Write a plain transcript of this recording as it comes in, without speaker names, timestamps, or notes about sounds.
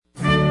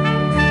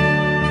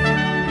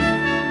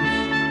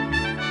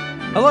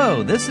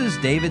Hello, this is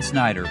David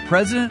Snyder,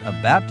 President of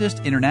Baptist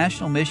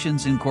International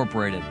Missions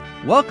Incorporated,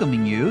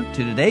 welcoming you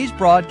to today's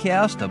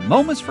broadcast of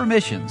Moments for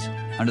Missions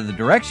under the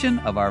direction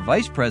of our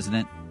Vice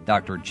President,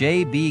 Dr.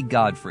 J.B.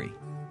 Godfrey.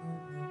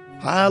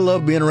 I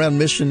love being around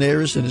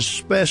missionaries, and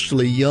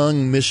especially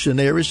young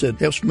missionaries. It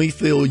helps me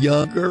feel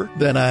younger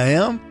than I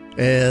am.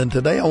 And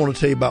today I want to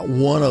tell you about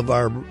one of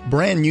our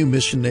brand new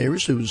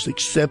missionaries who was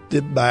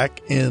accepted back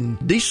in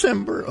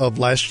December of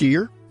last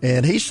year.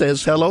 And he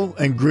says, hello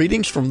and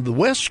greetings from the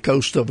west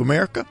coast of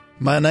America.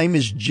 My name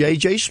is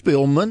J.J.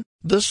 Spillman,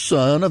 the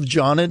son of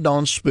John and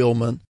Dawn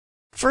Spillman.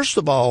 First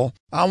of all,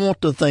 I want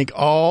to thank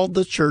all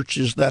the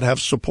churches that have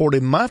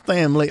supported my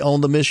family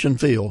on the mission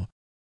field.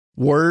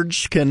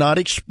 Words cannot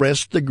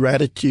express the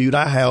gratitude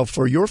I have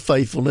for your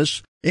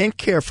faithfulness and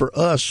care for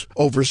us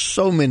over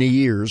so many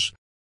years.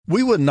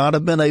 We would not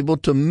have been able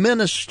to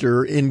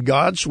minister in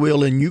God's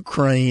will in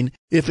Ukraine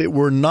if it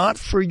were not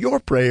for your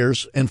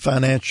prayers and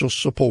financial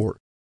support.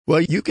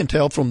 Well, you can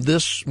tell from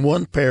this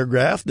one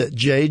paragraph that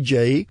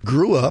J.J.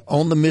 grew up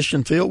on the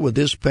mission field with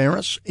his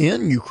parents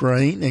in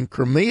Ukraine and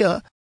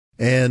Crimea,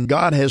 and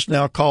God has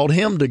now called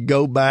him to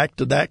go back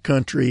to that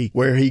country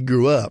where he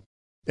grew up.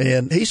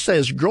 And he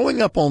says,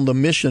 growing up on the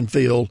mission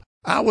field,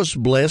 I was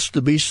blessed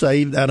to be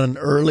saved at an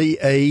early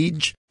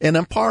age, and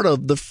I'm part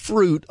of the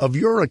fruit of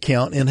your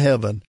account in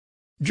heaven.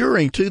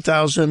 During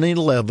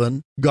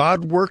 2011,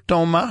 God worked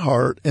on my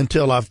heart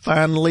until I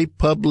finally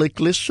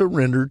publicly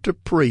surrendered to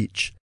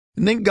preach.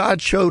 And then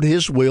God showed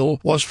His will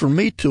was for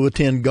me to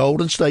attend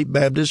Golden State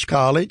Baptist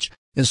College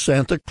in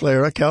Santa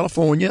Clara,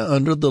 California,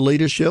 under the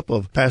leadership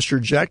of Pastor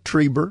Jack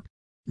Trieber.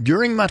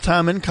 During my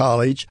time in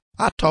college,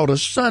 I taught a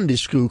Sunday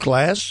school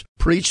class,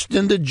 preached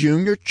in the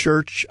junior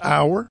church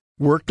hour,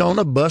 worked on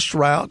a bus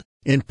route,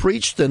 and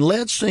preached and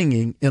led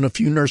singing in a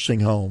few nursing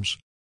homes.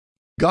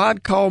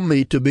 God called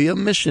me to be a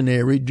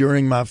missionary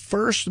during my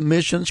first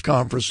missions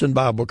conference in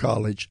Bible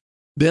college.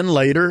 Then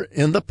later,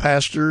 in the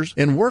Pastors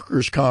and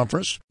Workers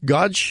Conference,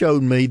 God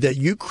showed me that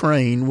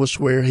Ukraine was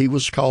where He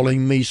was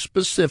calling me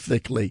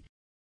specifically.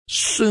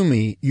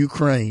 Sumy,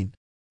 Ukraine.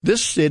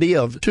 This city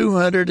of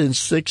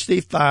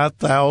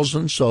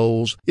 265,000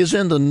 souls is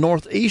in the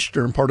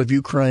northeastern part of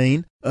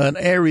Ukraine, an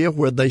area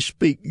where they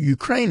speak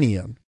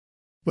Ukrainian.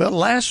 Well,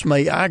 last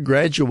May I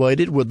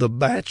graduated with a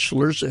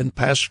bachelor's in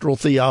pastoral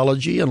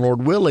theology, and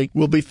Lord willing,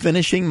 will be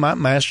finishing my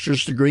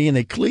master's degree in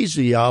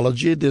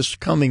ecclesiology this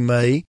coming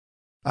May.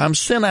 I'm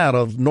sent out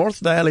of North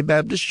Valley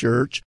Baptist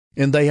Church,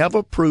 and they have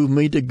approved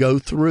me to go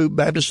through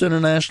Baptist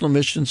International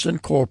Missions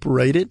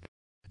Incorporated.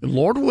 And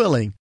Lord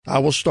willing, I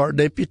will start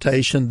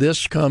deputation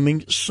this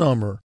coming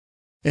summer.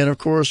 And of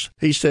course,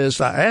 he says,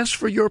 I ask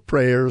for your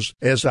prayers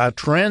as I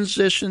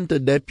transition to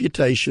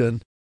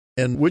deputation,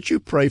 and would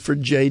you pray for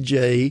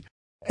J.J.,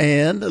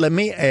 and let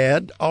me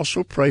add,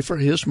 also pray for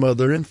his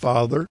mother and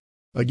father.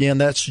 Again,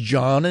 that's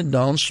John and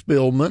Dawn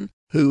Spillman,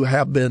 who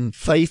have been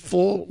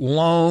faithful,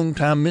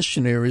 long-time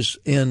missionaries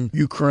in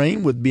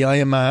Ukraine with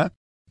BIMI.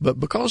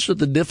 But because of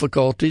the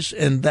difficulties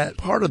in that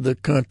part of the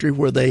country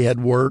where they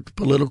had worked,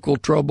 political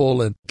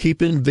trouble and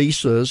keeping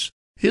visas,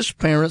 his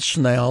parents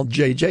now,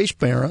 JJ's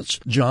parents,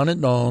 John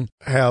and Dawn,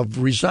 have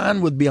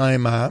resigned with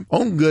BIMI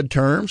on good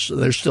terms.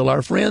 They're still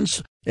our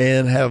friends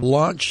and have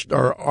launched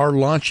or are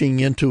launching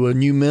into a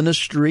new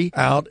ministry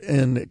out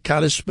in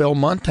Kalispell,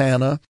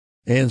 Montana.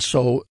 And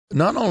so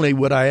not only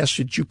would I ask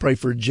that you pray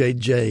for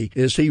JJ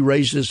as he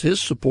raises his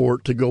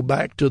support to go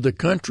back to the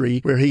country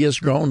where he has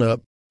grown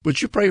up,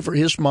 but you pray for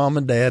his mom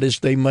and dad as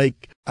they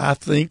make, I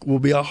think, will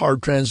be a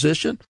hard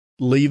transition,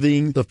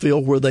 leaving the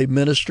field where they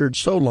ministered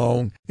so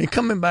long and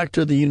coming back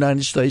to the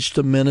United States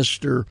to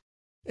minister.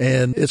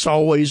 And it's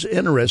always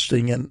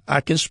interesting, and I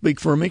can speak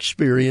from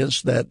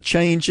experience that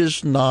change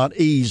is not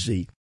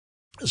easy.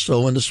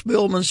 So in the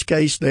Spillman's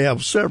case, they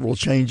have several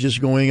changes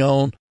going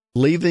on,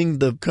 leaving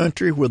the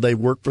country where they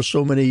worked for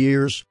so many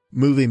years,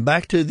 moving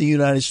back to the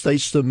United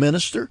States to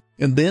minister,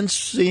 and then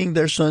seeing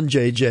their son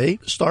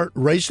JJ start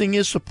raising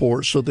his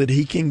support so that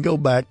he can go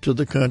back to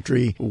the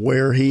country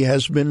where he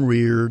has been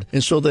reared,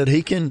 and so that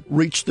he can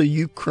reach the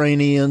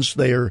Ukrainians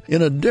there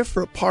in a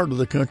different part of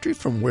the country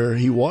from where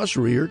he was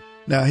reared.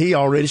 Now, he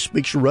already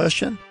speaks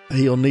Russian.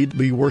 He'll need to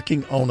be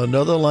working on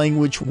another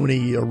language when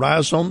he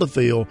arrives on the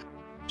field.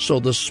 So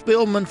the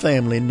Spillman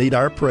family need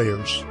our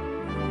prayers.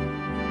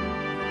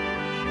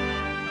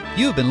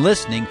 You've been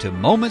listening to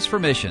Moments for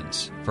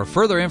Missions. For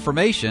further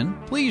information,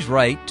 please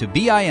write to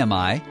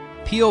BIMI,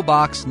 P.O.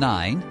 Box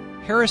 9,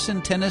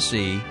 Harrison,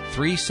 Tennessee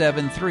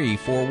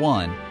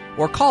 37341,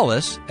 or call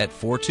us at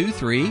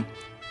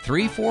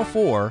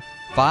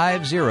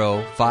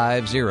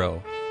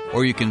 423-344-5050.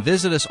 Or you can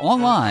visit us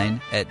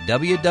online at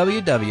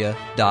www.bimi.org.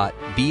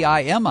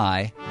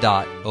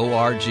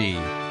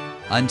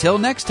 Until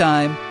next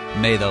time,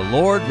 may the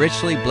Lord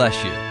richly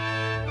bless you.